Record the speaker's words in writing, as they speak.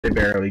They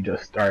barely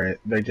just started.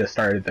 They just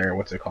started their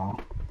what's it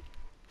called?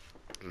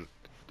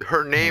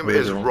 Her name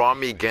is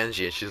Rami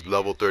Genji and she's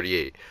level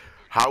 38.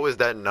 How is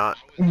that not?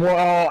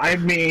 Well, I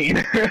mean,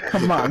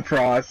 come on,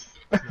 Frost.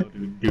 No,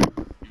 dude.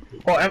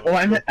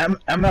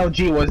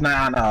 MLG was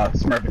not on a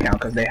Smurf account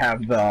because they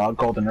have the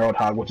Golden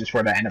Roadhog, which is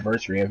for the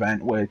anniversary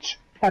event, which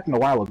happened a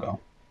while ago.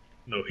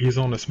 No, he's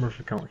on a Smurf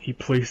account. He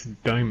placed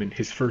Diamond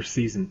his first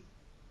season.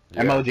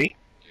 Yeah. MLG?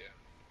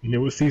 And it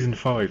was season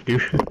 5,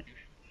 dude.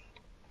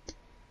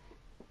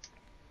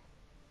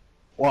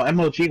 Well,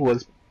 MLG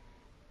was...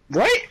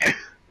 What?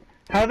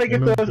 How did they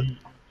get the...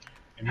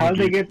 How did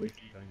they get...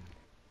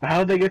 How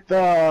did they get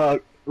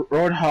the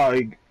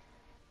Roadhog?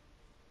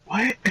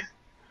 What?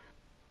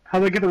 How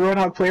did they get the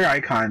Roadhog player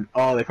icon?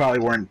 Oh, they probably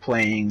weren't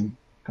playing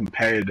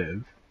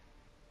competitive.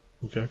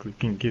 Exactly,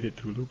 can get it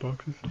through loot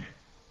boxes.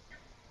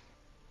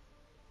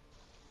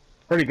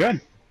 Pretty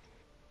good.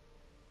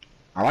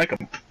 I like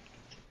them.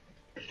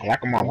 I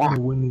like them a I'm lot.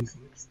 gonna win these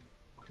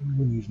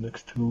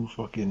next 2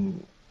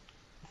 fucking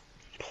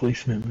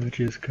placement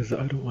matches because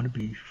I don't want to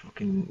be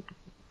fucking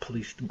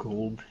placed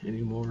gold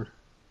anymore.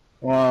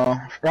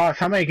 Well, Ross,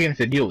 how many games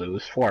did you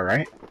lose? 4,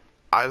 right?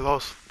 I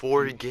lost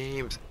 4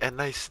 games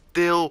and I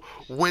still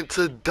went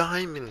to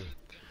Diamond.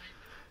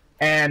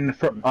 And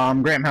for,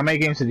 Graham, how many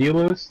games did you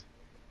lose?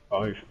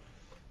 5.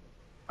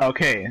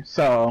 Okay,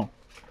 so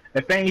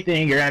if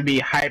anything, you're gonna be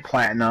high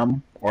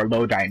platinum or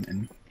low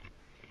diamond.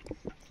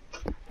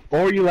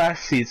 What were you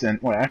last season?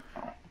 What?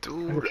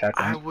 Dude,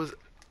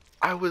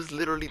 I was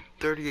literally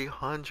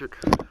 3800.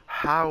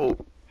 How?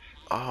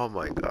 Oh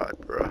my god,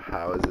 bro.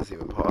 How is this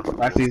even possible?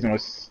 Last season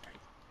was...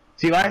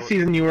 See, last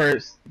season you were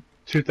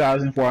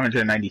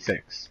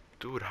 2,496.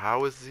 Dude,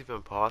 how is this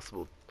even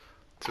possible?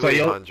 So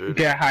you'll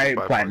get high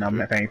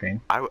platinum, if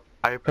anything.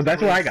 Because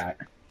that's what I got.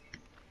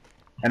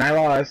 And I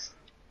lost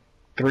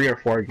 3 or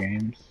 4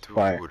 games, dude,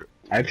 but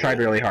I tried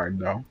really hard,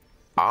 though.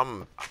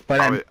 But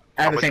then,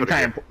 at the same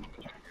time,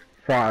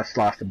 Frost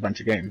lost a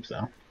bunch of games,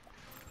 though.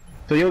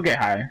 So you'll get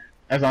high,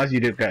 as long as you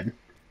do good.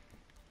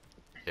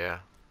 Yeah.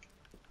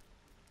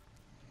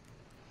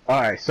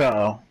 Alright,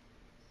 so...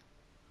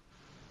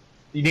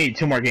 You need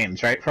 2 more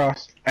games, right,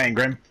 Frost? And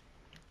Grim?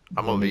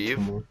 I'm gonna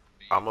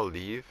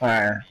leave.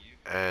 Alright.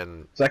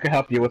 And... So I can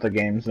help you with the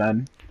games,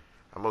 then.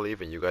 I'm gonna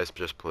leave and you guys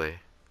just play.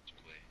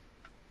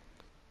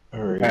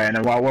 Alright.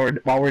 And while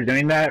we're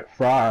doing that,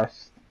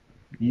 Frost,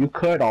 you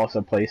could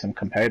also play some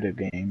competitive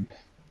games.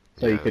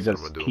 So you could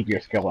just keep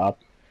your skill up.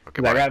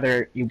 Okay, I'd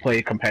rather you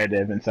play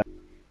competitive instead